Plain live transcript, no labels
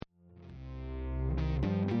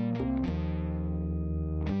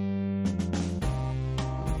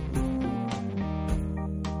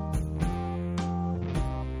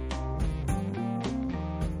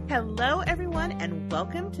Hello, everyone, and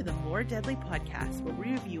welcome to the More Deadly podcast, where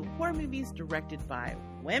we review horror movies directed by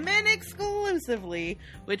women exclusively,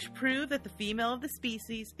 which prove that the female of the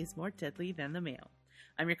species is more deadly than the male.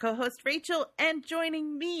 I'm your co-host, Rachel, and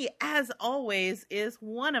joining me, as always, is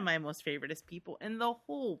one of my most favoriteest people in the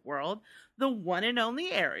whole world, the one and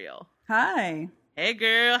only Ariel. Hi. Hey,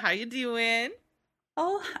 girl, how you doing?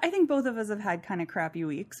 Oh, I think both of us have had kind of crappy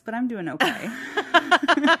weeks, but I'm doing okay.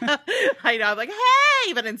 I know, I'm like,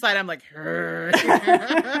 hey, but inside I'm like,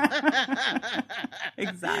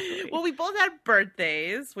 Exactly. Well, we both had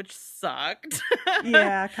birthdays, which sucked.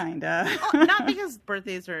 Yeah, kind of. Not because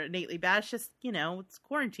birthdays are innately bad, it's just, it's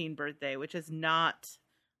quarantine birthday, which is not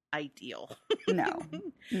ideal. No.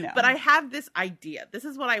 But I have this idea. This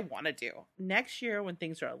is what I want to do. Next year, when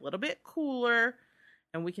things are a little bit cooler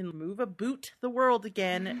and we can move about the world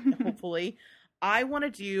again, hopefully, I want to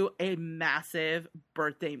do a massive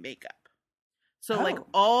birthday makeup. So,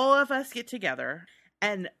 all of us get together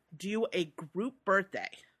and do a group birthday.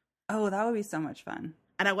 Oh, that would be so much fun.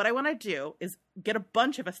 And what I want to do is get a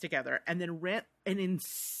bunch of us together and then rent an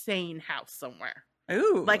insane house somewhere.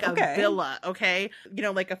 Ooh, like a villa, okay?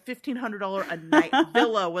 Like a $1,500 a night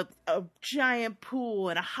villa with a giant pool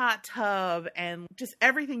and a hot tub and just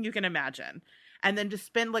everything you can imagine. And then just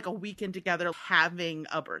spend like a weekend together having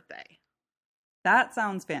a birthday. That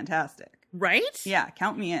sounds fantastic. Right? Yeah,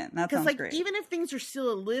 count me in. That sounds great. Even if things are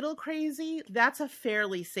still a little crazy, that's a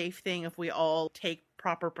fairly safe thing if we all take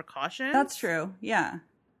proper precautions. That's true. Yeah.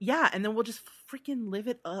 Yeah, and then we'll just freaking live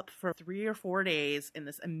it up for 3 or 4 days in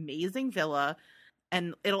this amazing villa,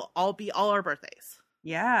 and it'll all be all our birthdays.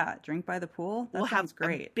 Yeah, drink by the pool. That sounds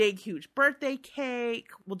great. A big, huge birthday cake.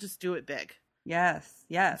 We'll just do it big. Yes.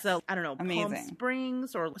 So, I don't know, amazing. Palm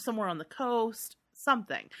Springs or somewhere on the coast,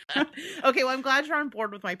 something. Okay, well, I'm glad you're on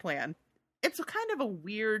board with my plan. It's kind of a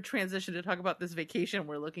weird transition to talk about this vacation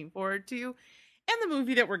we're looking forward to and the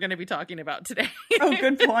movie that we're going to be talking about today. Oh,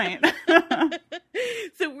 good point.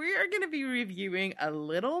 So we are going to be reviewing a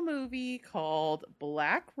little movie called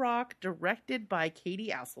Black Rock, directed by Katie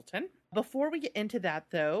Aselton. Before we get into that,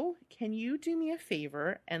 though, can you do me a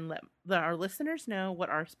favor and let our listeners know what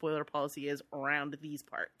our spoiler policy is around these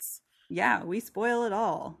parts? Yeah, we spoil it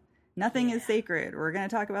all. Nothing is sacred. We're going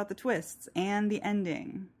to talk about the twists and the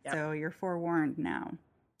ending. Yep. So you're forewarned now.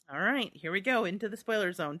 All right, here we go into the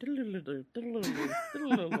spoiler zone.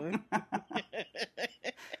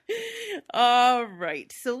 All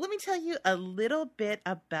right, so let me tell you a little bit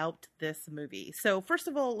about this movie. So first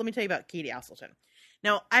of all, let me tell you about Katie Aselton.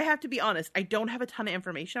 Now, I have to be honest, I don't have a ton of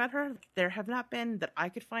information about her. There have not been, that I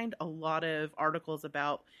could find, a lot of articles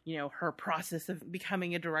about, her process of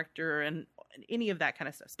becoming a director and any of that kind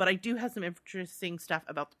of stuff. But I do have some interesting stuff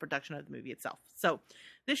about the production of the movie itself. So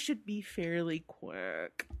this should be fairly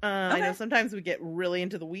quick. Okay. I know sometimes we get really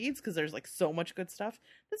into the weeds because there's so much good stuff.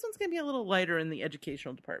 This one's going to be a little lighter in the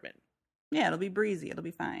educational department. Yeah, it'll be breezy. It'll be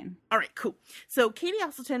fine. All right, cool. So Katie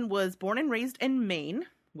Aselton was born and raised in Maine,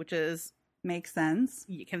 which is... Makes sense.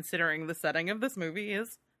 Considering the setting of this movie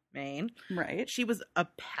is Maine. Right. She was a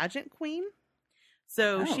pageant queen.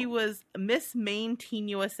 So she was Miss Maine Teen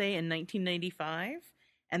USA in 1995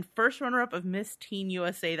 and first runner-up of Miss Teen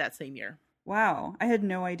USA that same year. Wow. I had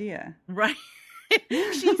no idea. Right.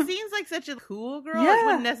 She seems like such a cool girl. I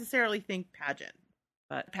wouldn't necessarily think pageant.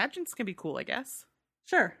 But pageants can be cool, I guess.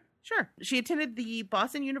 Sure. She attended the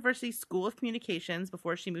Boston University School of Communications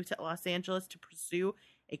before she moved to Los Angeles to pursue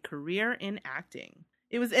a career in acting.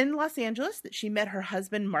 It was in Los Angeles that she met her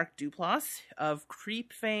husband, Mark Duplass, of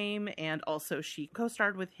Creep fame, and also she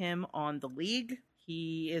co-starred with him on The League.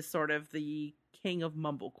 He is sort of the king of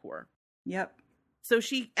mumblecore. Yep. So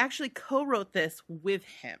she actually co-wrote this with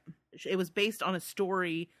him. It was based on a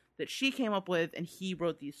story that she came up with, and he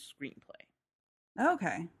wrote the screenplay.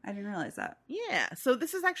 Okay. I didn't realize that. Yeah. So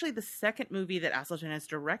this is actually the second movie that Aselton has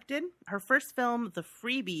directed. Her first film, The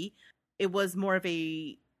Freebie, it was more of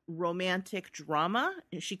a romantic drama.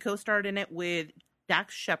 She co-starred in it with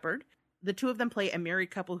Dax Shepard. The two of them play a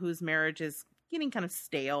married couple whose marriage is getting kind of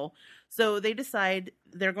stale. So they decide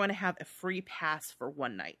they're going to have a free pass for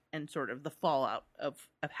one night and sort of the fallout of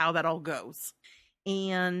how that all goes.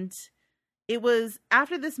 And it was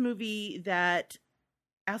after this movie that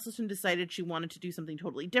Aselton decided she wanted to do something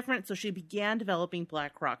totally different. So she began developing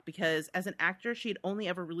Black Rock because as an actor, she had only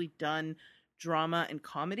ever really done drama and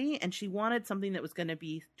comedy, and she wanted something that was going to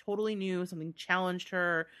be totally new, something challenged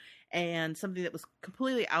her, and something that was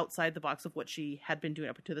completely outside the box of what she had been doing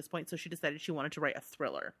up to this point. So she decided she wanted to write a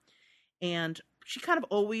thriller, and she kind of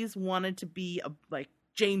always wanted to be like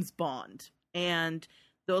James Bond, and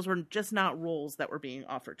those were just not roles that were being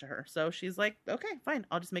offered to her. So she's like, okay, fine,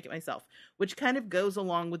 I'll just make it myself, which kind of goes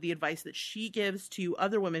along with the advice that she gives to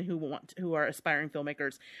other women who are aspiring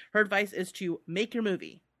filmmakers. Her advice is to make your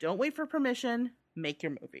movie. Don't wait for permission. Make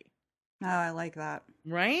your movie. Oh, I like that.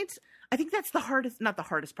 Right? I think that's the hardest, not the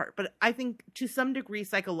hardest part, but I think to some degree,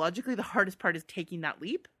 psychologically, the hardest part is taking that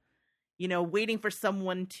leap. You know, waiting for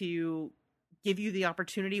someone to give you the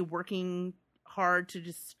opportunity, working hard to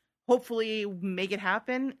just hopefully make it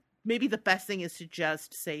happen. Maybe the best thing is to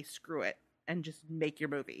just say, screw it, and just make your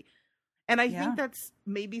movie. And I think that's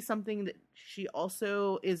maybe something that she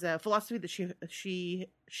also is a philosophy that she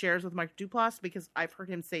shares with Mark Duplass, because I've heard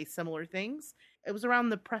him say similar things. It was around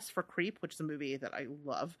The Press for Creep, which is a movie that I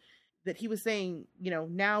love, that he was saying, you know,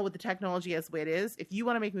 now with the technology as the way it is, if you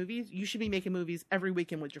want to make movies, you should be making movies every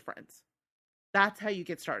weekend with your friends. That's how you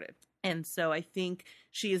get started. And so I think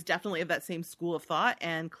she is definitely of that same school of thought.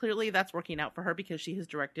 And clearly that's working out for her, because she has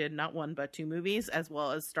directed not one, but 2 movies, as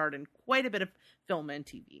well as starred in quite a bit of film and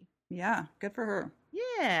TV. Yeah, good for her.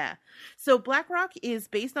 Yeah. So Black Rock is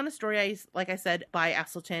based on a story, like I said, by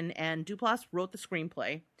Asselton, and Duplass wrote the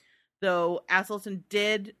screenplay. Though Asselton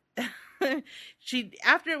did...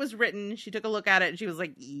 after it was written, she took a look at it and she was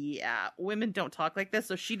like, yeah, women don't talk like this.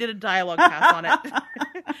 So she did a dialogue pass on it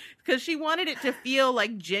because she wanted it to feel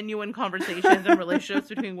like genuine conversations and relationships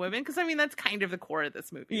between women. Because I mean, that's kind of the core of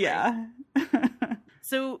this movie. Yeah. Right?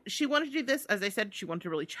 So she wanted to do this. As I said, she wanted to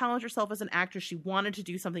really challenge herself as an actress. She wanted to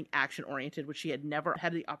do something action oriented, which she had never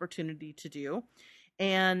had the opportunity to do.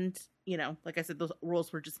 And, you know, like I said, those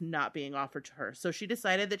roles were just not being offered to her. So she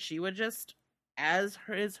decided that she would just, as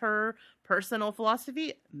is her personal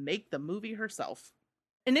philosophy, make the movie herself.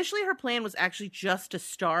 Initially, her plan was actually just to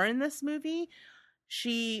star in this movie.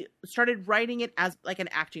 She started writing it as like an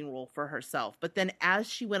acting role for herself. But then as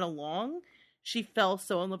she went along, she fell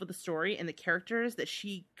so in love with the story and the characters that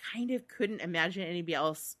she kind of couldn't imagine anybody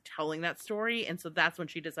else telling that story. And so that's when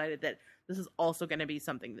she decided that this is also going to be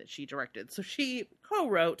something that she directed. So she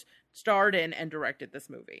co-wrote, starred in, and directed this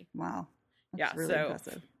movie. Wow. That's really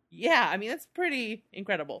impressive. Yeah, I mean, that's pretty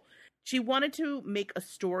incredible. She wanted to make a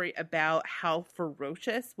story about how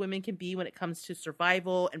ferocious women can be when it comes to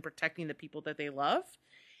survival and protecting the people that they love,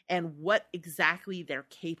 and what exactly they're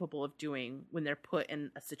capable of doing when they're put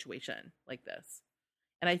in a situation like this.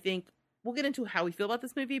 And I think we'll get into how we feel about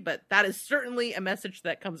this movie, but that is certainly a message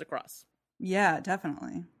that comes across. Yeah,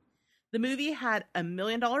 definitely. The movie had $1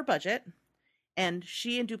 million budget, and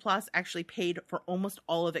she and Duplass actually paid for almost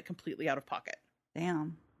all of it completely out of pocket.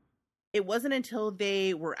 Damn. It wasn't until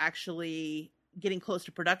they were actually getting close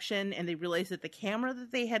to production and they realized that the camera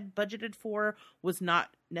that they had budgeted for was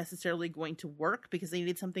not necessarily going to work, because they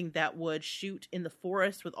needed something that would shoot in the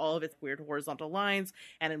forest with all of its weird horizontal lines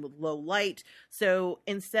and with low light. So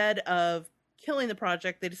instead of killing the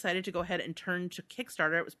project, they decided to go ahead and turn to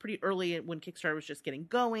Kickstarter. It was pretty early when Kickstarter was just getting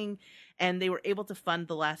going, and they were able to fund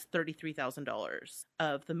the last $33,000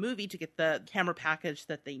 of the movie to get the camera package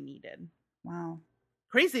that they needed. Wow.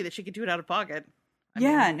 Crazy that she could do it out of pocket. I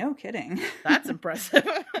mean, no kidding. That's impressive.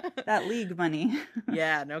 That league money.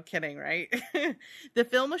 Yeah, no kidding, right? The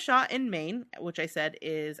film was shot in Maine, which I said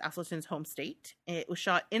is Asselton's home state. It was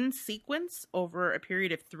shot in sequence over a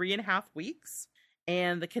period of 3.5 weeks.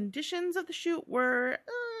 And the conditions of the shoot were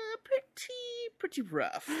pretty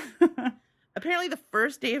rough. Apparently, the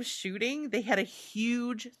first day of shooting, they had a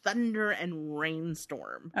huge thunder and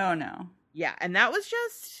rainstorm. Oh, no. Yeah, and that was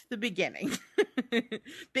just the beginning.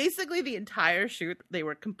 Basically, the entire shoot, they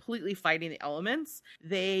were completely fighting the elements.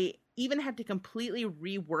 They even had to completely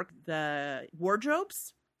rework the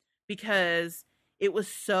wardrobes because it was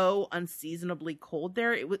so unseasonably cold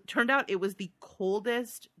there. Turned out it was the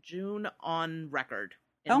coldest June on record.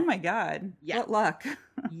 Oh my God. Yeah. What luck.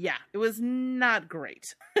 Yeah, it was not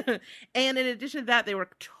great. And in addition to that, they were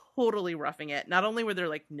totally roughing it. Not only were there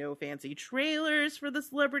like no fancy trailers for the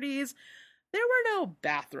celebrities, there were no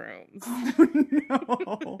bathrooms. Oh,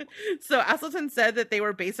 no. So Asselton said that they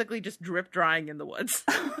were basically just drip drying in the woods.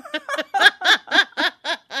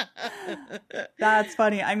 That's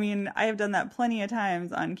funny. I mean, I have done that plenty of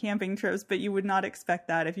times on camping trips, but you would not expect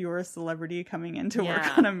that if you were a celebrity coming in to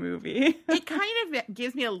work on a movie. It kind of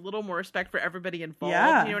gives me a little more respect for everybody involved.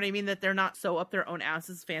 Yeah. You know what I mean? That they're not so up their own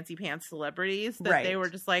asses, fancy pants celebrities. That They were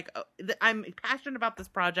just like, oh, I'm passionate about this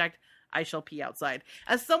project. I shall pee outside.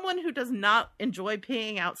 As someone who does not enjoy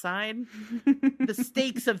peeing outside, the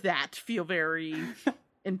stakes of that feel very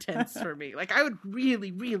intense for me. Like, I would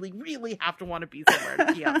really, really, really have to want to be somewhere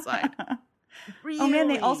to pee outside. Really? Oh man,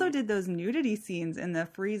 they also did those nudity scenes in the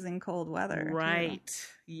freezing cold weather. Right. Too.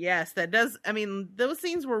 Yes, that does. I mean, those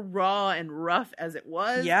scenes were raw and rough as it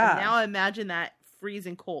was. Yeah. And now imagine that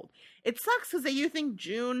freezing cold. It sucks because you think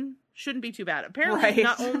June shouldn't be too bad. Apparently,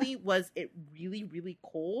 not only was it really, really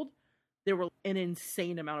cold, there were an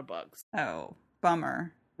insane amount of bugs. Oh,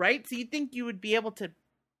 bummer. Right? So you'd think you would be able to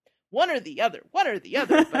one or the other,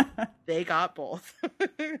 but they got both,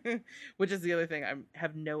 which is the other thing I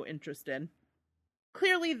have no interest in.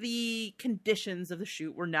 Clearly, the conditions of the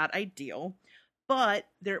shoot were not ideal, but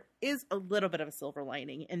there is a little bit of a silver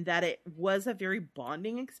lining in that it was a very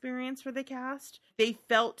bonding experience for the cast. They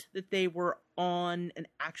felt that they were on an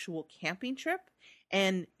actual camping trip,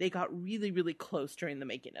 and they got really, really close during the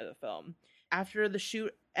making of the film. After the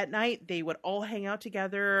shoot at night, they would all hang out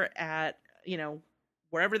together at,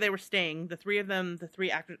 wherever they were staying. The three of them, the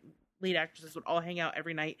three lead actresses would all hang out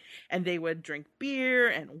every night, and they would drink beer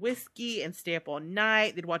and whiskey and stay up all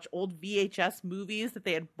night. They'd watch old VHS movies that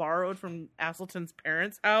they had borrowed from Asselton's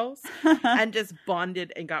parents' house and just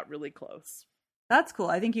bonded and got really close. That's cool.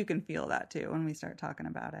 I think you can feel that too when we start talking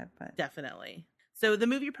about it. But definitely. So the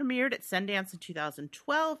movie premiered at Sundance in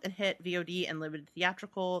 2012 and hit VOD and limited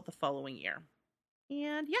theatrical the following year.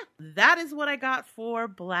 And yeah, that is what I got for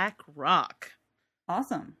Black Rock.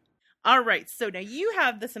 Awesome. All right, so now you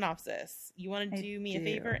have the synopsis. You want to do me a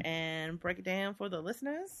favor and break it down for the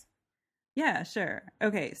listeners? Yeah, sure.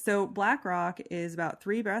 Okay, so Black Rock is about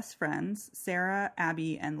three best friends, Sarah,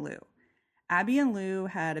 Abby, and Lou. Abby and Lou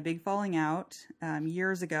had a big falling out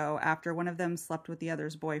years ago after one of them slept with the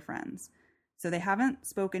other's boyfriends. So they haven't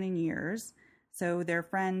spoken in years. So their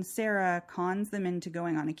friend Sarah cons them into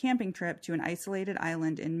going on a camping trip to an isolated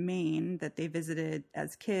island in Maine that they visited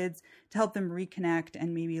as kids to help them reconnect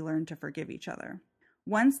and maybe learn to forgive each other.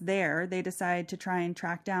 Once there, they decide to try and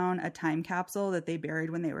track down a time capsule that they buried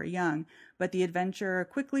when they were young, but the adventure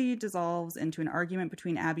quickly dissolves into an argument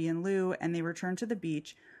between Abby and Lou, and they return to the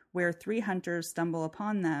beach where three hunters stumble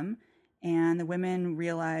upon them, and the women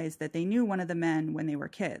realize that they knew one of the men when they were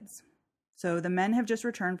kids. So the men have just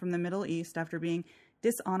returned from the Middle East after being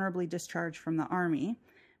dishonorably discharged from the army,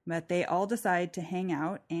 but they all decide to hang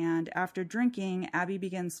out, and after drinking, Abby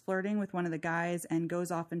begins flirting with one of the guys and goes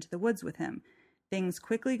off into the woods with him. Things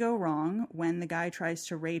quickly go wrong when the guy tries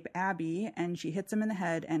to rape Abby, and she hits him in the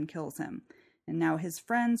head and kills him. And now his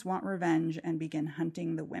friends want revenge and begin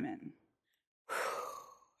hunting the women.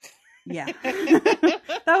 Yeah.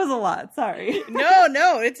 That was a lot. Sorry.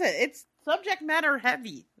 No, it's subject matter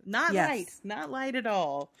heavy. Not light at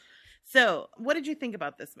all. So, what did you think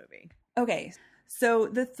about this movie? Okay. So,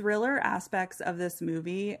 the thriller aspects of this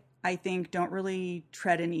movie, I think, don't really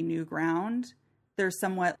tread any new ground. They're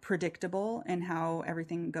somewhat predictable in how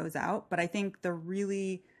everything goes out. But I think the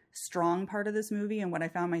really strong part of this movie and what I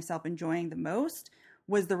found myself enjoying the most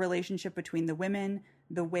was the relationship between the women,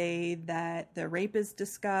 the way that the rape is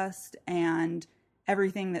discussed, and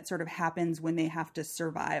everything that sort of happens when they have to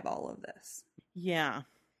survive all of this. Yeah.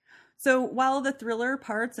 So while the thriller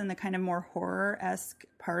parts and the kind of more horror-esque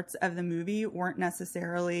parts of the movie weren't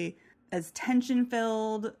necessarily as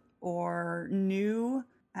tension-filled or new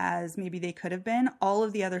as maybe they could have been, all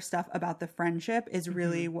of the other stuff about the friendship is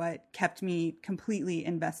really what kept me completely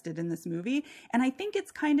invested in this movie. And I think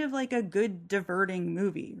it's kind of like a good diverting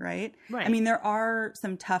movie, right? Right. I mean, there are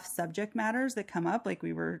some tough subject matters that come up, like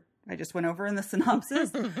I just went over in the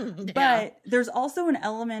synopsis, but there's also an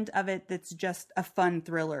element of it that's just a fun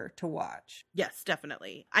thriller to watch. Yes,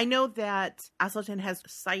 definitely. I know that Asselton has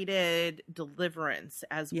cited Deliverance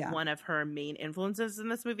as one of her main influences in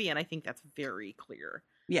this movie, and I think that's very clear.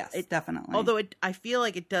 Yes, definitely. Although I feel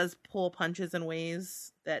like it does pull punches in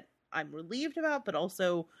ways that I'm relieved about, but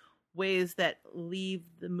also ways that leave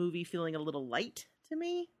the movie feeling a little light to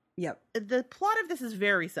me. Yep. The plot of this is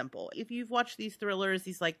very simple. If you've watched these thrillers,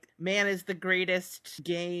 these like man is the greatest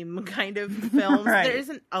game kind of films, right. There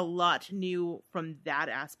isn't a lot new from that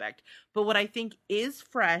aspect. But what I think is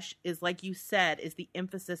fresh is, like you said, is the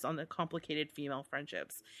emphasis on the complicated female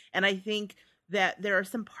friendships. And I think that there are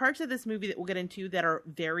some parts of this movie that we'll get into that are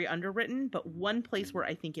very underwritten, but one place where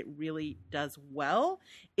I think it really does well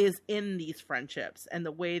is in these friendships and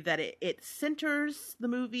the way that it centers the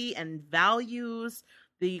movie and values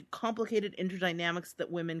the complicated interdynamics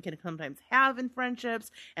that women can sometimes have in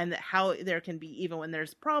friendships, and that how there can be, even when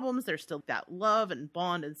there's problems, there's still that love and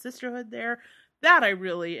bond and sisterhood there. That I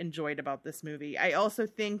really enjoyed about this movie. I also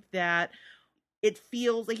think that it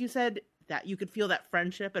feels, like you said, that you could feel that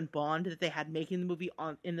friendship and bond that they had making the movie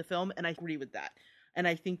in the film, and I agree with that. And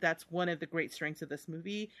I think that's one of the great strengths of this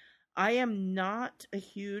movie. I am not a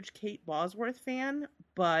huge Kate Bosworth fan,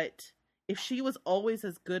 but if she was always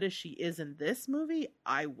as good as she is in this movie,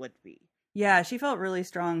 I would be. Yeah, she felt really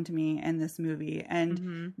strong to me in this movie.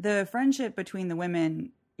 And the friendship between the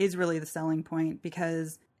women is really the selling point,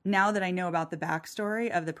 because Now that I know about the backstory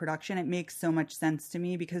of the production, it makes so much sense to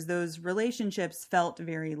me because those relationships felt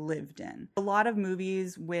very lived in. A lot of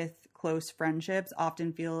movies with close friendships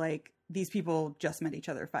often feel like these people just met each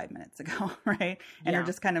other 5 minutes ago, right? And are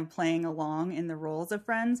just kind of playing along in the roles of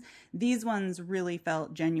friends. These ones really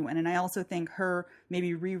felt genuine. And I also think her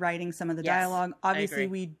maybe rewriting some of the dialogue. Obviously,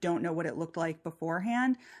 we don't know what it looked like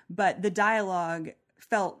beforehand, but the dialogue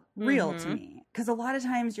felt real to me. Because a lot of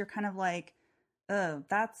times you're kind of like, oh,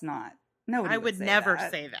 that's not. Nobody I would never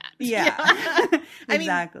say that. Yeah,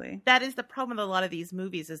 exactly. I mean, that is the problem with a lot of these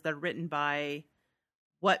movies is they're written by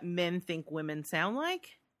what men think women sound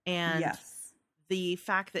like. And the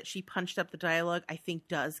fact that she punched up the dialogue, I think,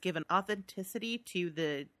 does give an authenticity to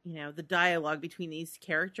the, the dialogue between these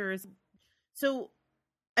characters. So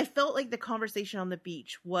I felt like the conversation on the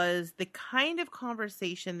beach was the kind of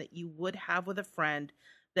conversation that you would have with a friend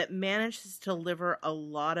that manages to deliver a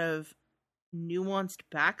lot of nuanced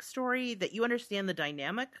backstory, that you understand the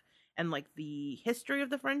dynamic and like the history of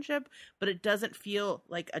the friendship, but it doesn't feel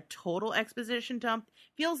like a total exposition dump.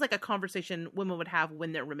 It feels like a conversation women would have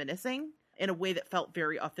when they're reminiscing in a way that felt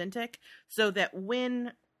very authentic, so that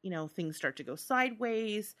when, things start to go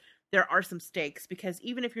sideways, there are some stakes, because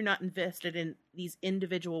even if you're not invested in these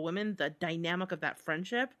individual women, the dynamic of that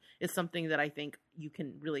friendship is something that I think you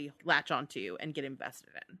can really latch onto and get invested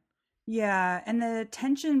in. Yeah, and the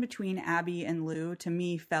tension between Abby and Lou to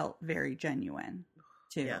me felt very genuine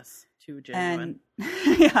too. Yes, too genuine.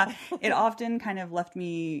 And it often kind of left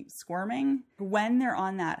me squirming when they're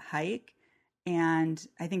on that hike. And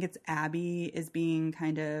I think it's Abby is being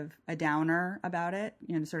kind of a downer about it,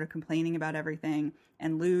 sort of complaining about everything.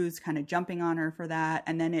 And Lou's kind of jumping on her for that.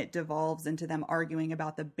 And then it devolves into them arguing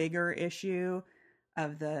about the bigger issue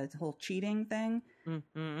of the whole cheating thing.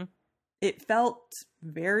 Mm-hmm. It felt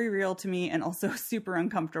very real to me and also super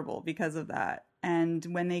uncomfortable because of that. And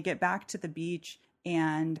when they get back to the beach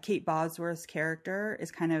and Kate Bosworth's character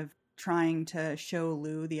is kind of trying to show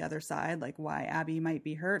Lou the other side, like why Abby might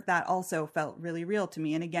be hurt, that also felt really real to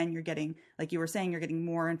me. And again, you're getting, like you were saying, you're getting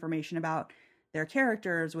more information about their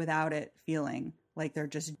characters without it feeling like they're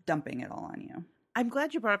just dumping it all on you. I'm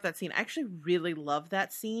glad you brought up that scene. I actually really love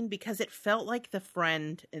that scene because it felt like the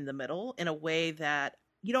friend in the middle in a way that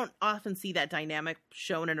you don't often see that dynamic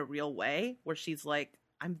shown in a real way, where she's like,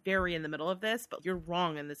 I'm very in the middle of this, but you're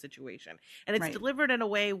wrong in this situation. And it's delivered in a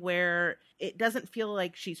way where it doesn't feel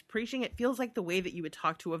like she's preaching. It feels like the way that you would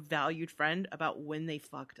talk to a valued friend about when they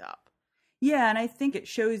fucked up. Yeah, and I think it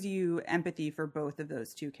shows you empathy for both of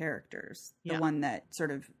those two characters. The one that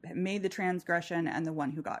sort of made the transgression and the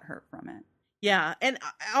one who got hurt from it. Yeah, and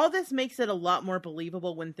all this makes it a lot more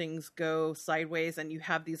believable when things go sideways and you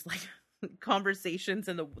have these like conversations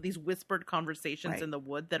and these whispered conversations in the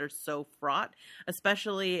wood that are so fraught,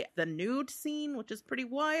 especially the nude scene, which is pretty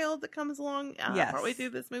wild, that comes along partway through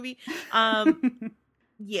this movie. So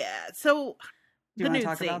do you want to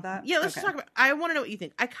talk about that? Yeah, let's talk about. I want to know what you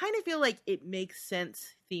think. I kind of feel like it makes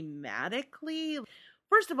sense thematically.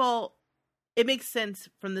 First of all, it makes sense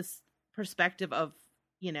from this perspective of,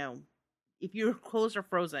 if your clothes are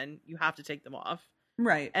frozen, you have to take them off,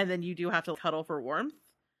 right? And then you do have to cuddle for warmth.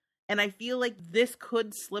 And I feel like this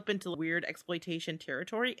could slip into weird exploitation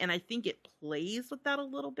territory. And I think it plays with that a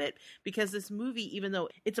little bit because this movie, even though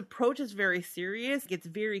its approach is very serious, it's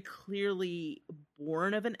very clearly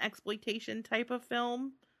born of an exploitation type of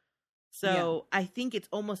film. So I think it's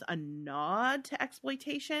almost a nod to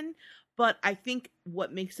exploitation. But I think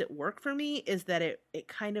what makes it work for me is that it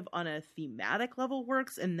kind of on a thematic level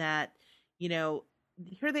works in that,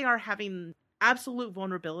 here they are having absolute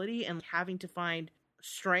vulnerability and having to find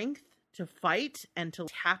strength to fight and to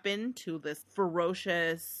tap into this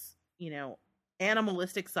ferocious,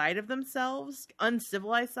 animalistic side of themselves,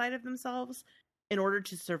 uncivilized side of themselves in order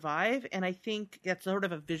to survive. And I think that's sort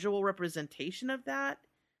of a visual representation of that.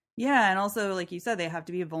 Yeah, and also, like you said, they have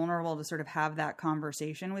to be vulnerable to sort of have that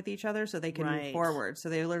conversation with each other so they can move forward. So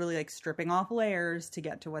they're literally like stripping off layers to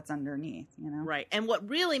get to what's underneath, Right. And what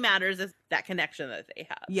really matters is that connection that they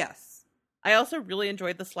have. Yes. I also really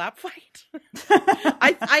enjoyed the slap fight.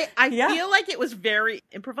 I feel like it was very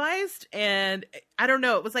improvised, and I don't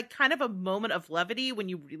know, it was like kind of a moment of levity when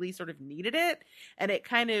you really sort of needed it, and it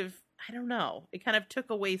kind of, I don't know, it kind of took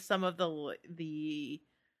away some of the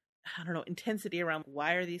I don't know, intensity around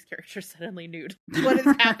why are these characters suddenly nude? What is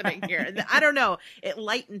happening here? And I don't know. It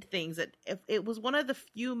lightened things. It was one of the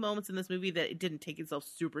few moments in this movie that it didn't take itself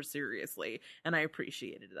super seriously, and I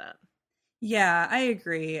appreciated that. Yeah, I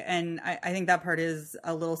agree. And I think that part is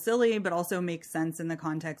a little silly, but also makes sense in the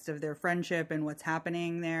context of their friendship and what's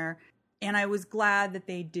happening there. And I was glad that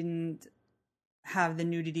they didn't have the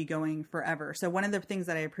nudity going forever. So one of the things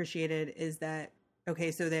that I appreciated is that,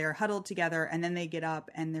 okay, so they are huddled together and then they get up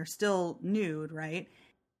and they're still nude, right?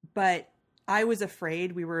 But I was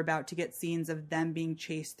afraid we were about to get scenes of them being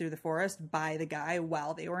chased through the forest by the guy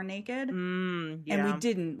while they were naked. Yeah. And we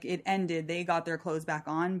didn't. It ended. They got their clothes back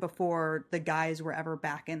on before the guys were ever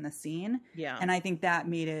back in the scene. Yeah. And I think that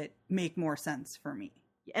made it make more sense for me.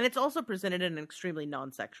 And it's also presented in an extremely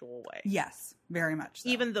non-sexual way. Yes, very much so.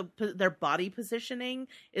 Even their body positioning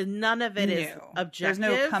is none of it is objective.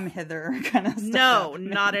 There's no come hither kind of stuff. No,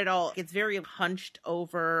 not at all. It's very hunched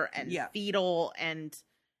over and fetal, and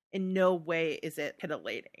in no way is it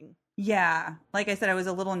titillating. Yeah, like I said, I was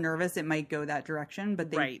a little nervous it might go that direction,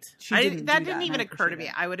 but right. That didn't even occur to me.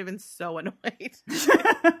 I would have been so annoyed.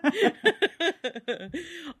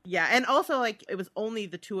 Yeah, and also, like, it was only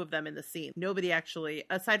the two of them in the scene. Nobody actually,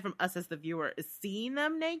 aside from us as the viewer, is seeing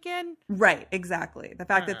them naked. Right, exactly. The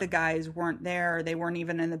fact that the guys weren't there, they weren't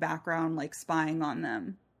even in the background, like, spying on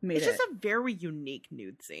them. It's just a very unique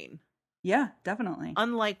nude scene. Yeah, definitely.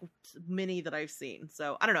 Unlike many that I've seen.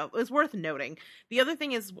 So, I don't know. It was worth noting. The other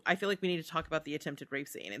thing is, I feel like we need to talk about the attempted rape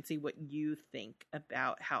scene and see what you think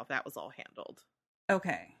about how that was all handled.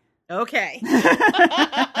 Okay.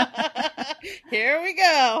 Here we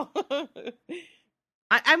go.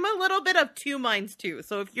 I'm a little bit of two minds, too.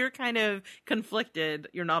 So, if you're kind of conflicted,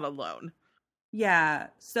 you're not alone. Yeah.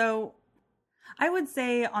 So, I would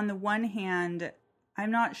say, on the one hand,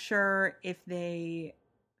 I'm not sure if they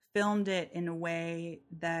filmed it in a way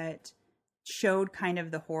that showed kind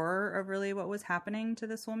of the horror of really what was happening to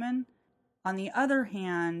this woman. On the other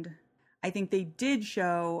hand, I think they did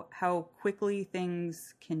show how quickly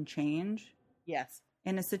things can change. Yes.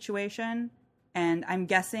 In a situation. And I'm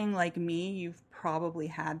guessing, like me, you've probably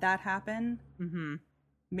had that happen. Mm-hmm.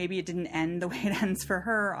 Maybe it didn't end the way it ends for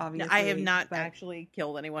her, obviously. No, I have not actually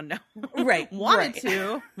killed anyone, no. Right. Wanted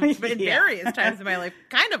to. In various times in my life,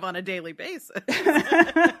 kind of on a daily basis.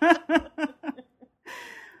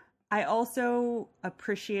 I also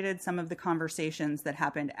appreciated some of the conversations that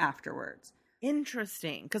happened afterwards.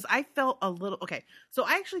 Interesting. Because I felt a little... Okay, so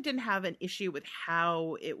I actually didn't have an issue with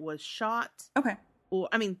how it was shot. Okay. Or,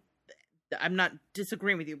 I mean, I'm not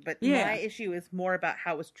disagreeing with you, but my issue is more about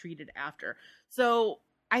how it was treated after. So...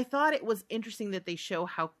 I thought it was interesting that they show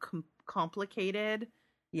how complicated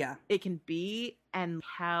it can be, and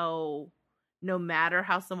how no matter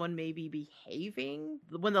how someone may be behaving,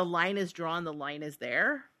 when the line is drawn, the line is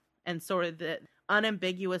there. And sort of the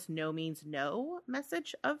unambiguous no means no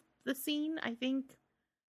message of the scene, I think,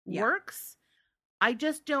 works. I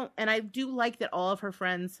just don't, and I do like that all of her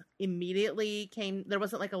friends immediately came. There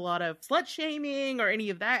wasn't like a lot of slut shaming or any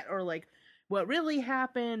of that, or like, what really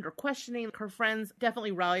happened or questioning. Her friends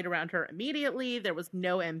definitely rallied around her immediately. There was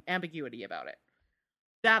no ambiguity about it.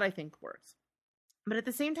 That I think works. But at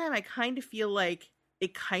the same time, I kind of feel like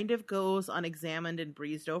it kind of goes unexamined and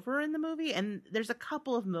breezed over in the movie. And there's a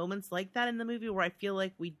couple of moments like that in the movie where I feel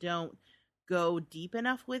like we don't go deep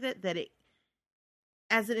enough with it, that it,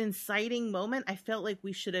 as an inciting moment, I felt like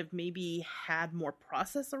we should have maybe had more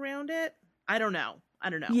process around it. I don't know.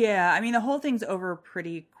 Yeah, I mean, the whole thing's over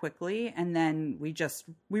pretty quickly, and then we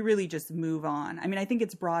really just move on. I mean, I think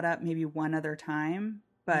it's brought up maybe one other time,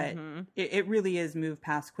 but it really is moved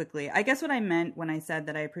past quickly. I guess what I meant when I said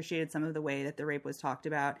that I appreciated some of the way that the rape was talked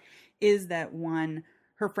about is that, one,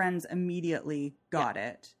 her friends immediately got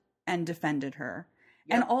it and defended her.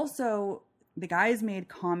 Yep. And also, the guys made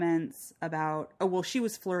comments about, oh, well, she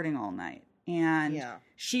was flirting all night, and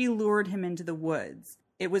she lured him into the woods.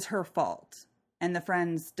 It was her fault. And the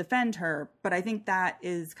friends defend her. But I think that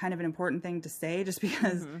is kind of an important thing to say, just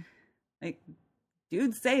because, like,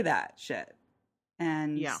 dudes say that shit.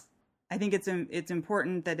 And I think it's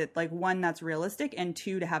important that it, like, one, that's realistic, and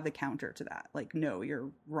two, to have the counter to that. Like, no, you're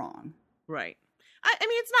wrong. Right. I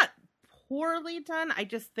mean, it's not poorly done. I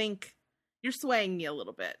just think you're swaying me a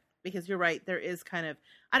little bit, because you're right. There is kind of,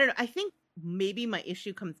 I don't know. I think maybe my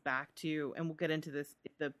issue comes back to, and we'll get into this,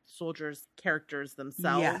 the soldiers' characters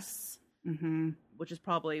themselves. Yes. Mm-hmm. Which is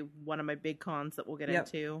probably one of my big cons that we'll get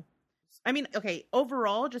into. I mean, okay,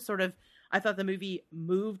 overall, just sort of, I thought the movie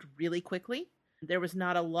moved really quickly. There was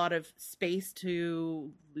not a lot of space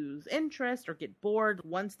to lose interest or get bored.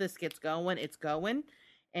 Once this gets going, it's going.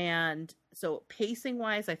 And so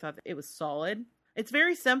pacing-wise, I thought it was solid. It's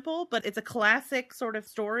very simple, but it's a classic sort of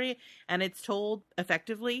story, and it's told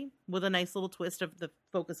effectively with a nice little twist of the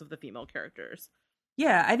focus of the female characters.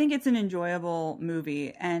 Yeah, I think it's an enjoyable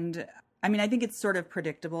movie, and I mean, I think it's sort of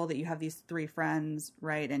predictable that you have these three friends,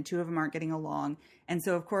 right? And two of them aren't getting along. And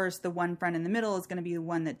so, of course, the one friend in the middle is going to be the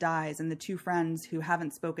one that dies. And the two friends who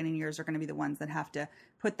haven't spoken in years are going to be the ones that have to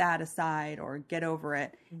put that aside or get over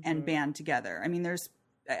it and band together. I mean,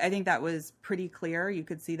 I think that was pretty clear. You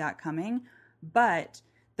could see that coming. But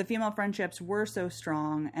the female friendships were so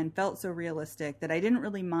strong and felt so realistic that I didn't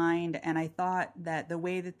really mind. And I thought that the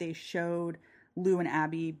way that they showed Lou and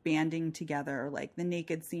Abby banding together, like the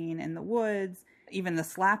naked scene in the woods, even the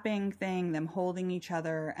slapping thing, them holding each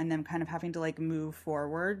other and them kind of having to like move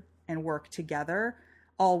forward and work together,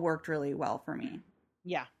 all worked really well for me.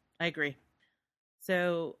 Yeah, I agree.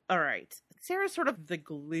 So, all right. Sarah's sort of the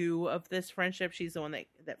glue of this friendship. She's the one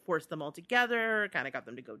that forced them all together, kind of got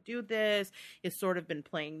them to go do this, has sort of been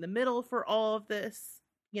playing the middle for all of this,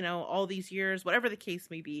 all these years, whatever the case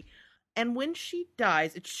may be. And when she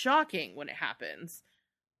dies, it's shocking when it happens.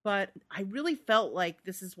 But I really felt like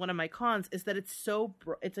this is one of my cons, is that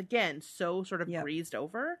it's again, so sort of breezed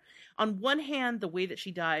over. On one hand, the way that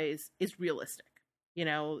she dies is realistic.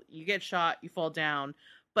 You get shot, you fall down.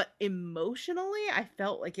 But emotionally, I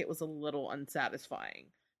felt like it was a little unsatisfying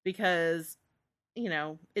because,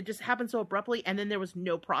 it just happened so abruptly. And then there was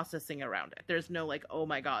no processing around it. There's no like, oh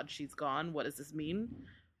my God, she's gone. What does this mean?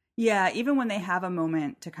 Yeah, even when they have a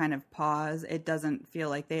moment to kind of pause, it doesn't feel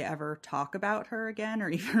like they ever talk about her again or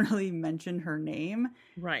even really mention her name.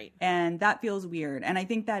 Right. And that feels weird. And I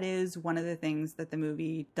think that is one of the things that the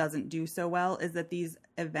movie doesn't do so well, is that these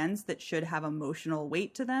events that should have emotional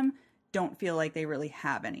weight to them don't feel like they really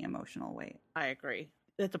have any emotional weight. I agree.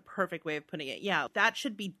 That's a perfect way of putting it. Yeah, that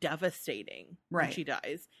should be devastating when she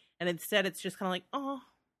dies. And instead it's just kind of like, oh,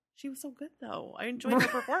 she was so good though. I enjoyed her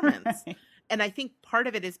performance. And I think part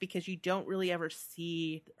of it is because you don't really ever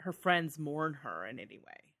see her friends mourn her in any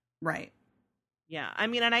way. Right. Yeah. I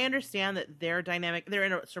mean, and I understand that they're dynamic. They're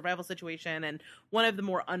in a survival situation. And one of the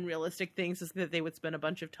more unrealistic things is that they would spend a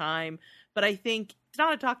bunch of time. But I think it's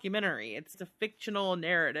not a documentary. It's a fictional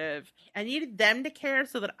narrative. I needed them to care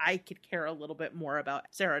so that I could care a little bit more about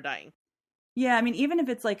Sarah dying. Yeah, I mean, even if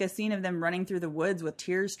it's like a scene of them running through the woods with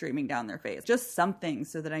tears streaming down their face, just something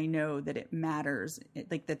so that I know that it matters,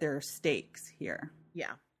 like that there are stakes here.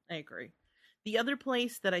 Yeah, I agree. The other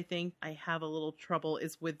place that I think I have a little trouble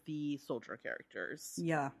is with the soldier characters.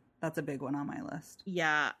 Yeah, that's a big one on my list.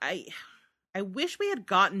 Yeah, I wish we had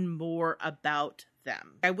gotten more about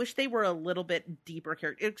them. I wish they were a little bit deeper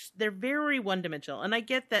characters. They're very one-dimensional, and I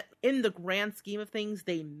get that in the grand scheme of things,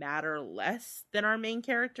 they matter less than our main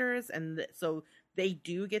characters, and so they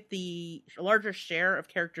do get the larger share of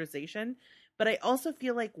characterization. But I also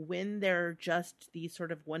feel like when they're just these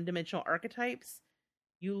sort of one-dimensional archetypes,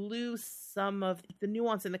 you lose some of the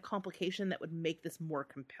nuance and the complication that would make this more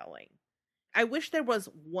compelling. I wish there was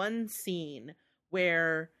one scene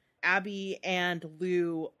where Abby and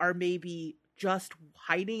Lou are maybe just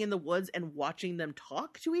hiding in the woods and watching them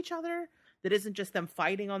talk to each other. That isn't just them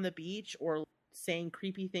fighting on the beach or saying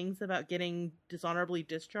creepy things about getting dishonorably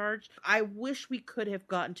discharged. I wish we could have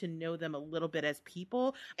gotten to know them a little bit as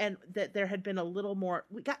people, and that there had been a little more.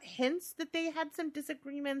 We got hints that they had some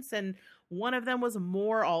disagreements, and one of them was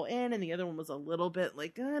more all in and the other one was a little bit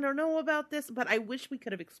like, I don't know about this. But I wish we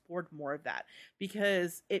could have explored more of that,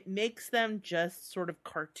 because it makes them just sort of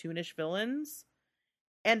cartoonish villains.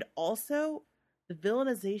 And also, the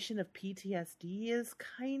villainization of PTSD is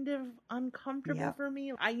kind of uncomfortable for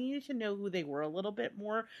me. I needed to know who they were a little bit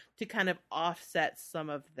more to kind of offset some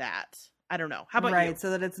of that. I don't know. How about you? Right, so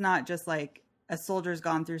that it's not just like a soldier's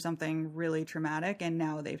gone through something really traumatic and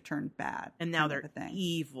now they've turned bad. And now they're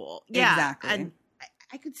evil. Yeah, exactly. And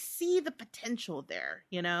I could see the potential there,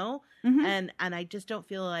 Mm-hmm. And I just don't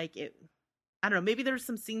feel like it. I don't know. Maybe there's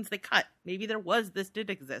some scenes they cut. Maybe this did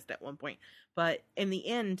exist at one point. But in the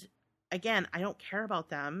end, again, I don't care about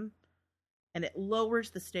them, and it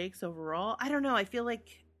lowers the stakes overall. I don't know. I feel like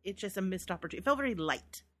it's just a missed opportunity. It felt very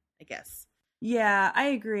light, I guess. Yeah, I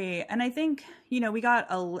agree. And I think, we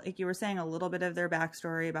got, like you were saying, a little bit of their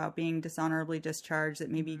backstory about being dishonorably discharged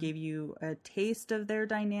that maybe gave you a taste of their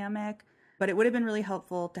dynamic. But it would have been really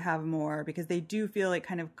helpful to have more, because they do feel like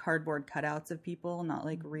kind of cardboard cutouts of people, not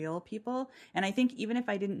like real people. And I think even if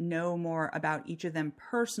I didn't know more about each of them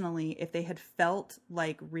personally, if they had felt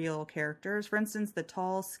like real characters, for instance, the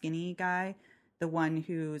tall, skinny guy, the one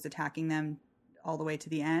who's attacking them all the way to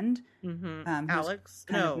the end. Mm-hmm. Alex?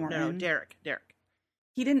 No, Derek.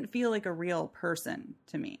 He didn't feel like a real person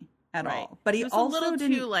to me at all. But he was also a little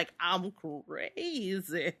didn't... too like, I'm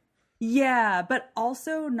crazy. Yeah, but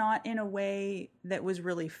also not in a way that was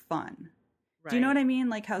really fun. Right. Do you know what I mean?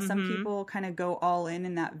 Like how some people kind of go all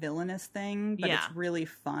in that villainous thing, but it's really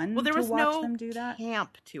fun to watch them do that.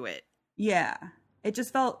 Camp to it. Yeah. It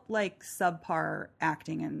just felt like subpar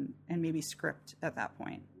acting and maybe script at that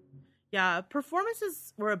point. Yeah,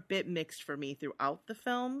 performances were a bit mixed for me throughout the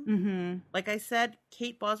film. Mm-hmm. Like I said,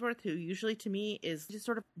 Kate Bosworth, who usually to me is just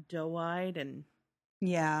sort of doe-eyed and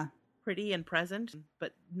Yeah. pretty and present,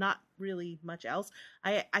 but not really much else.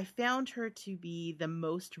 I found her to be the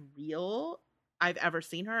most real I've ever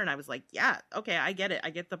seen her, and I was like, yeah, okay, I get it. I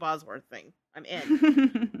get the Bosworth thing. I'm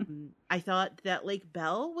in. I thought that Lake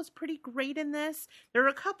Bell was pretty great in this. There are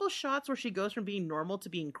a couple shots where she goes from being normal to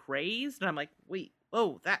being crazed, and I'm like, wait,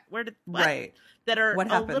 oh, what? Right. That are What a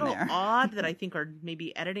happened little there? odd that I think are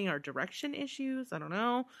maybe editing or direction issues. I don't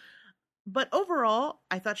know. But overall,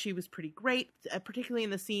 I thought she was pretty great, particularly in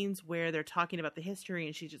the scenes where they're talking about the history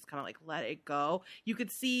and she just kind of like let it go. You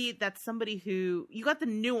could see that's somebody who, you got the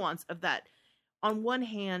nuance of that. On one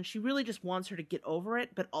hand, she really just wants her to get over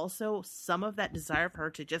it, but also some of that desire for her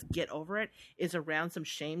to just get over it is around some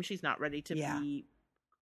shame she's not ready to be.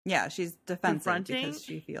 Yeah, she's defensive confronting. because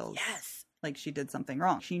she feels Yes. like she did something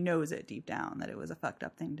wrong. She knows it deep down that it was a fucked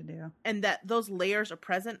up thing to do. And that those layers are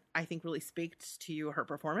present, I think really speaks to her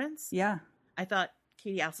performance. Yeah. I thought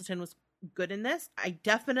Katie Aselton was good in this. I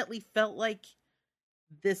definitely felt like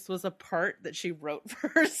this was a part that she wrote for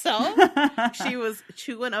herself. She was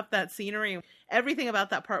chewing up that scenery. Everything about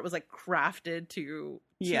that part was like crafted to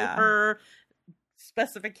her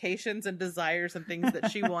specifications and desires and things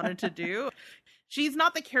that she wanted to do. She's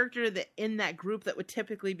not the character that in that group that would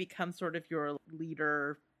typically become sort of your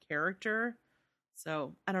leader character.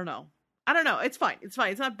 So I don't know. It's fine. It's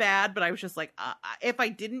not bad, but I was just like, if I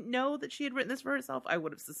didn't know that she had written this for herself, I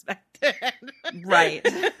would have suspected. Right.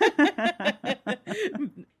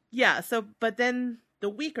 Yeah. So, but then the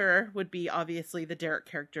weaker would be obviously the Derek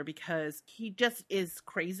character because he just is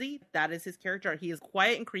crazy. That is his character. He is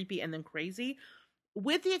quiet and creepy and then crazy.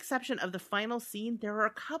 With the exception of the final scene, there are a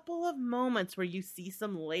couple of moments where you see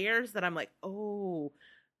some layers that I'm like, oh,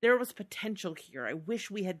 there was potential here. I wish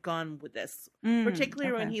we had gone with this.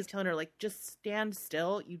 Particularly when he's telling her, like, just stand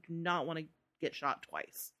still. You do not want to get shot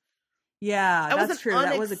twice. Yeah, that's true.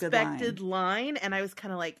 That was a good line. Unexpected line. And I was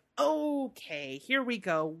kind of like, okay, here we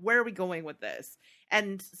go. Where are we going with this?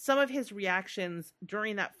 And some of his reactions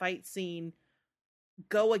during that fight scene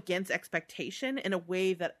go against expectation in a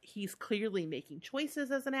way that he's clearly making choices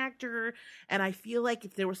as an actor. And I feel like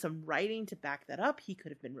if there was some writing to back that up, he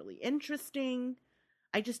could have been really interesting.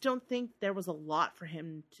 I just don't think there was a lot for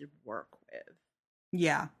him to work with.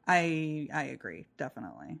 Yeah, I agree,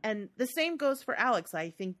 definitely. And the same goes for Alex. I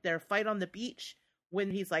think their fight on the beach when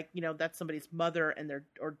he's like, that's somebody's mother and their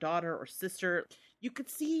or daughter or sister, you could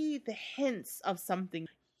see the hints of something.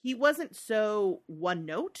 He wasn't so one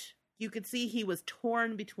note. You could see he was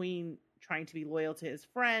torn between trying to be loyal to his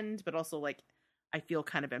friend, but also like, I feel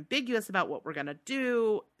kind of ambiguous about what we're going to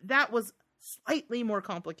do. That was slightly more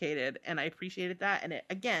complicated, and I appreciated that. And it,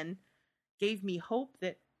 again, gave me hope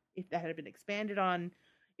that if that had been expanded on,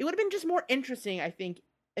 it would have been just more interesting, I think,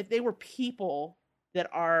 if they were people that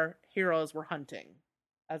our heroes were hunting,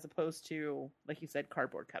 as opposed to, like you said,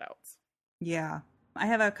 cardboard cutouts. Yeah. I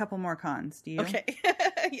have a couple more cons. Do you? Okay.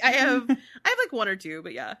 I have like one or two,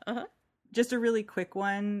 but yeah. Uh-huh. Just a really quick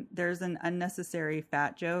one. There's an unnecessary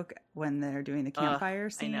fat joke when they're doing the campfire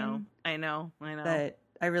scene. I know. That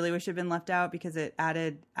I really wish had been left out because it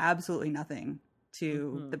added absolutely nothing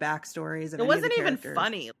to the backstories of it any wasn't of the even characters.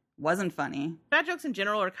 funny. Wasn't funny. Fat jokes in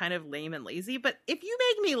general are kind of lame and lazy, but if you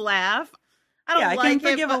make me laugh, I don't I can like it.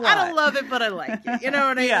 forgive a But lot. I don't love it, but I like it. You know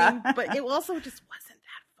what I Yeah. mean? But it also just wasn't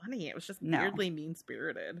that funny. It was just weirdly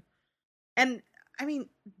mean-spirited. And I mean,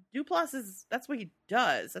 Duplass that's what he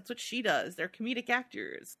does. That's what she does. They're comedic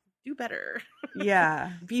actors. Do better.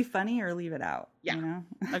 Yeah. Be funny or leave it out. Yeah. You know?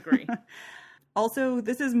 Agree. Also,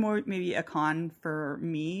 this is more maybe a con for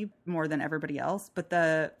me more than everybody else, but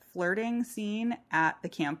the flirting scene at the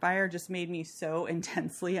campfire just made me so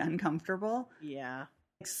intensely uncomfortable. Yeah.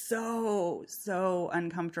 So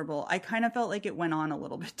uncomfortable. I kind of felt like it went on a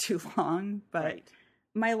little bit too long, but Right.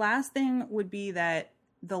 My last thing would be that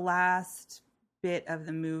the last bit of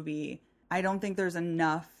the movie, I don't think there's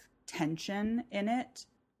enough tension in it.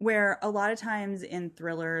 Where a lot of times in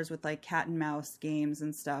thrillers with like cat and mouse games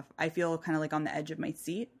and stuff, I feel kind of like on the edge of my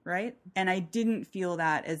seat, right? And I didn't feel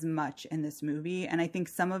that as much in this movie. And I think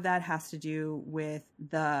some of that has to do with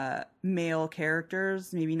the male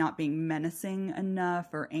characters maybe not being menacing enough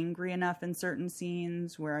or angry enough in certain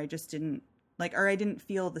scenes where I just didn't or I didn't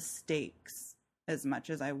feel the stakes as much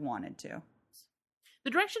as I wanted to. The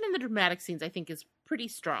direction in the dramatic scenes, I think, is pretty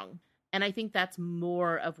strong. And I think that's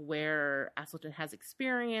more of where Aselton has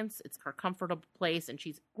experience. It's her comfortable place, and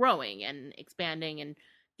she's growing and expanding and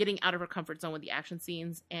getting out of her comfort zone with the action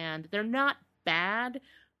scenes, and they're not bad,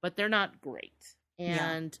 but they're not great.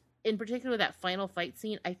 And in particular, that final fight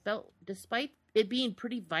scene, I felt, despite it being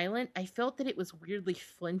pretty violent, I felt that it was weirdly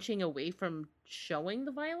flinching away from showing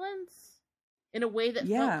the violence in a way that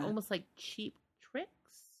felt almost like cheap tricks.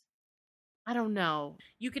 I don't know.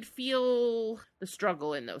 You could feel the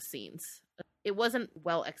struggle in those scenes. It wasn't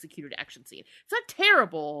well executed action scene. It's not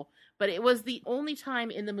terrible, but it was the only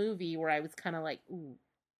time in the movie where I was kind of like, ooh,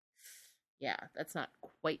 yeah, that's not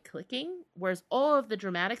quite clicking. Whereas all of the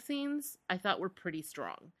dramatic scenes I thought were pretty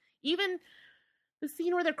strong. Even the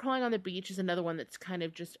scene where they're crawling on the beach is another one that's kind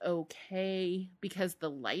of just okay because the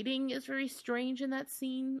lighting is very strange in that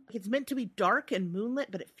scene. It's meant to be dark and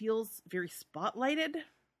moonlit, but it feels very spotlighted.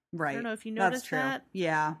 Right. I don't know if you noticed that.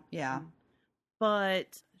 Yeah.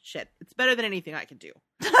 But shit, it's better than anything I could do.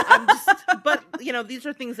 But, you know, these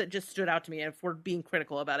are things that just stood out to me. And if we're being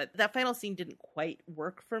critical about it, that final scene didn't quite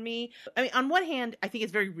work for me. I mean, on one hand, I think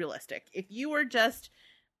it's very realistic. If you were just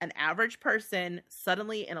an average person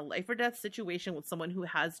suddenly in a life or death situation with someone who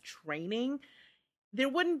has training, there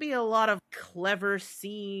wouldn't be a lot of clever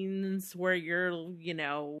scenes where you're, you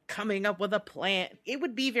know, coming up with a plan. It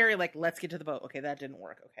would be very like, let's get to the boat. Okay, that didn't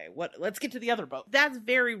work. Okay, let's get to the other boat. That's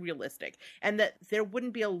very realistic. And that there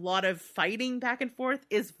wouldn't be a lot of fighting back and forth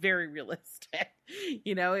is very realistic.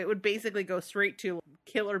 You know, it would basically go straight to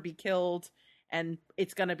kill or be killed, and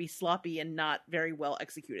it's going to be sloppy and not very well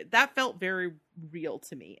executed. That felt very real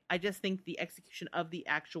to me. I just think the execution of the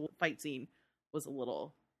actual fight scene was a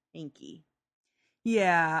little hinky.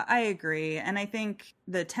 Yeah, I agree. And I think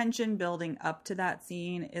the tension building up to that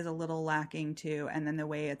scene is a little lacking too. And then the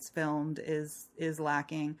way it's filmed is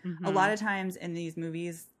lacking. Mm-hmm. A lot of times in these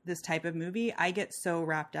movies, this type of movie, I get so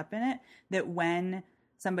wrapped up in it that when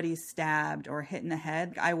somebody's stabbed or hit in the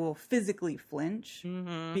head, I will physically flinch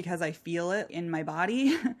because I feel it in my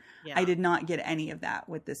body. Yeah. I did not get any of that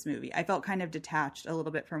with this movie. I felt kind of detached a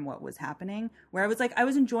little bit from what was happening, where I was like, I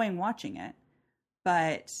was enjoying watching it,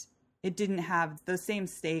 but it didn't have those same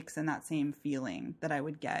stakes and that same feeling that I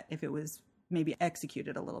would get if it was maybe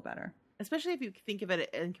executed a little better. Especially if you think of it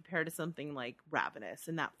and compare to something like Ravenous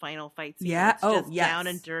and that final fight scene. Yeah. It's just down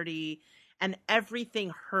and dirty and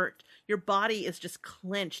everything hurt. Your body is just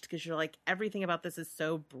clenched because you're like, everything about this is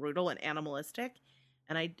so brutal and animalistic.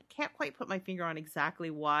 And I can't quite put my finger on exactly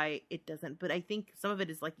why it doesn't. But I think some of it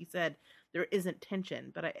is, like you said, there isn't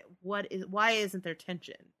tension. But why isn't there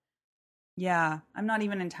tension? Yeah, I'm not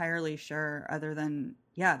even entirely sure, other than,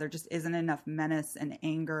 there just isn't enough menace and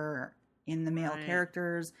anger in the male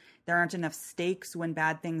characters. There aren't enough stakes when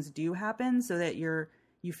bad things do happen, so that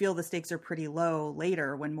you feel the stakes are pretty low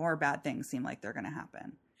later when more bad things seem like they're going to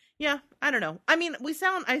happen. Yeah, I don't know. I mean,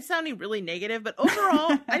 I'm sounding really negative, but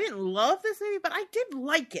overall, I didn't love this movie, but I did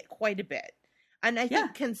like it quite a bit. And I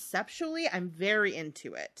think conceptually, I'm very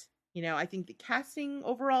into it. You know, I think the casting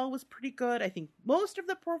overall was pretty good. I think most of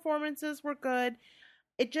the performances were good.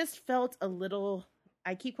 It just felt a little,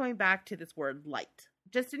 I keep coming back to this word, light.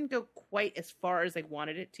 Just didn't go quite as far as I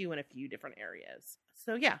wanted it to in a few different areas.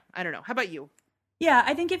 So yeah, I don't know. How about you? Yeah,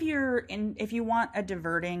 I think if you want a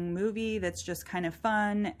diverting movie that's just kind of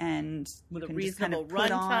fun and with a reasonable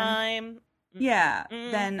runtime,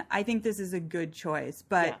 then I think this is a good choice.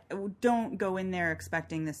 But don't go in there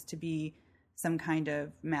expecting this to be some kind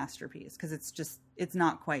of masterpiece, because it's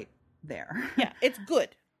not quite there. Yeah, it's good.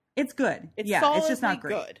 It's good. It's it's just not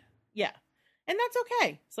great. Good. Yeah. And that's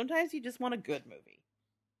okay. Sometimes you just want a good movie.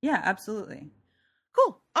 Yeah, absolutely.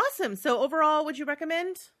 Cool. Awesome. So overall, would you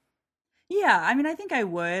recommend? Yeah, I mean, I think I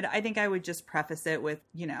would. I think I would just preface it with,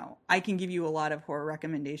 I can give you a lot of horror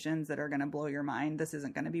recommendations that are going to blow your mind. This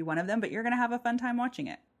isn't going to be one of them, but you're going to have a fun time watching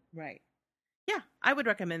it. Right. Yeah, I would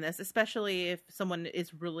recommend this, especially if someone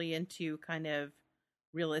is really into kind of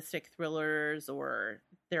realistic thrillers, or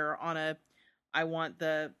they're on I want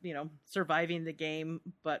the, surviving the game,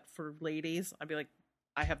 but for ladies. I'd be like,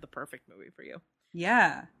 I have the perfect movie for you.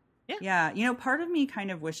 Yeah. Yeah. Part of me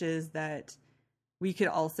kind of wishes that we could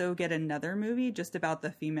also get another movie just about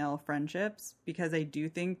the female friendships, because I do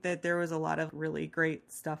think that there was a lot of really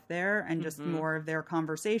great stuff there, and just more of their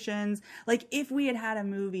conversations. Like, if we had had a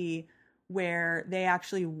movie where they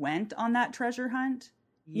actually went on that treasure hunt,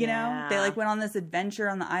 they went on this adventure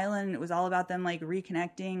on the island, and it was all about them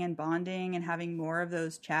reconnecting and bonding and having more of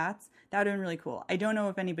those chats. That would have been really cool. I don't know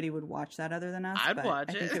if anybody would watch that other than us. I'd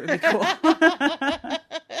watch it. I think it would be cool.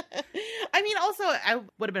 I mean, also, I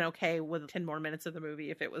would have been okay with 10 more minutes of the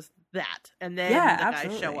movie if it was that, and then the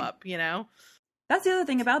guys show up, That's the other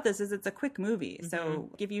thing about this, is it's a quick movie. So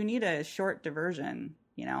if you need a short diversion,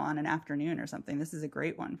 on an afternoon or something, this is a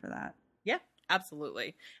great one for that. Yeah,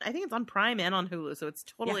 Absolutely. I think it's on Prime and on Hulu, so it's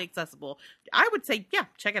totally accessible. I would say, yeah,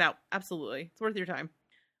 check it out. Absolutely. It's worth your time.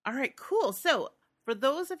 All right, cool. So for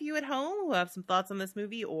those of you at home who have some thoughts on this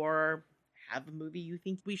movie or have a movie you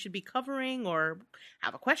think we should be covering or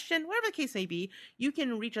have a question, whatever the case may be, you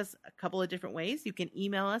can reach us a couple of different ways. You can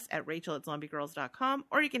email us at rachel@zombiegirls.com,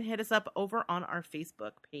 or you can hit us up over on our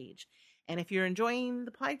Facebook page. And if you're enjoying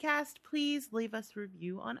the podcast, please leave us a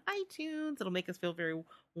review on iTunes. It'll make us feel very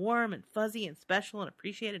warm and fuzzy and special and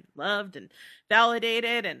appreciated, and loved and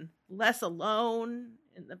validated and less alone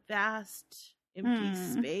in the vast empty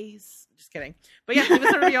space. Just kidding. But yeah, leave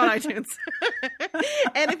us a review on iTunes.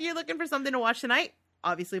 And if you're looking for something to watch tonight,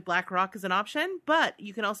 obviously Black Rock is an option, but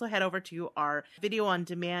you can also head over to our video on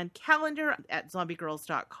demand calendar at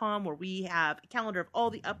zombiegirls.com, where we have a calendar of all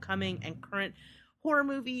the upcoming and current horror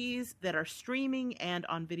movies that are streaming and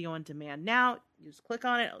on video on demand now. You just click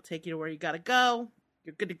on it. It'll take you to where you got to go.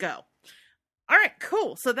 You're good to go. All right,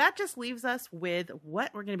 cool. So that just leaves us with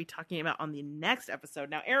what we're going to be talking about on the next episode.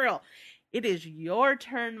 Now, Ariel, it is your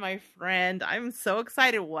turn, my friend. I'm so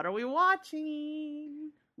excited. What are we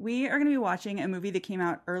watching? We are going to be watching a movie that came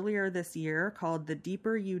out earlier this year called The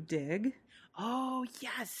Deeper You Dig. Oh,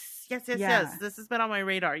 yes. Yes. This has been on my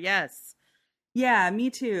radar. Yes. Yeah, me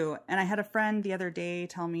too. And I had a friend the other day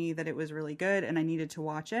tell me that it was really good and I needed to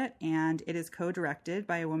watch it. And it is co-directed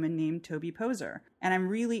by a woman named Toby Poser. And I'm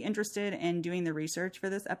really interested in doing the research for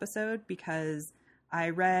this episode because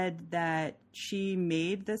I read that she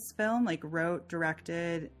made this film, like wrote,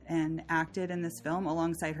 directed, and acted in this film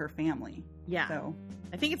alongside her family. Yeah. So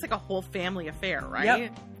I think it's like a whole family affair, right?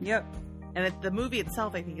 Yep. And the movie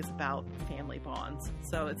itself, I think, is about family bonds.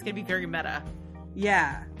 So it's going to be very meta.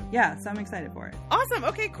 Yeah, so I'm excited for it. Awesome.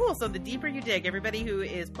 Okay, cool. So The Deeper You Dig, everybody who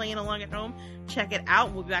is playing along at home, check it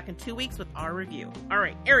out. We'll be back in 2 weeks with our review. All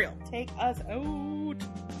right, Ariel, take us out.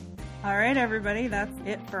 All right, everybody, that's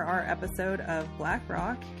it for our episode of Black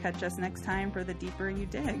Rock. Catch us next time for The Deeper You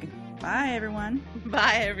Dig. Bye, everyone.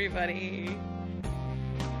 Bye, everybody.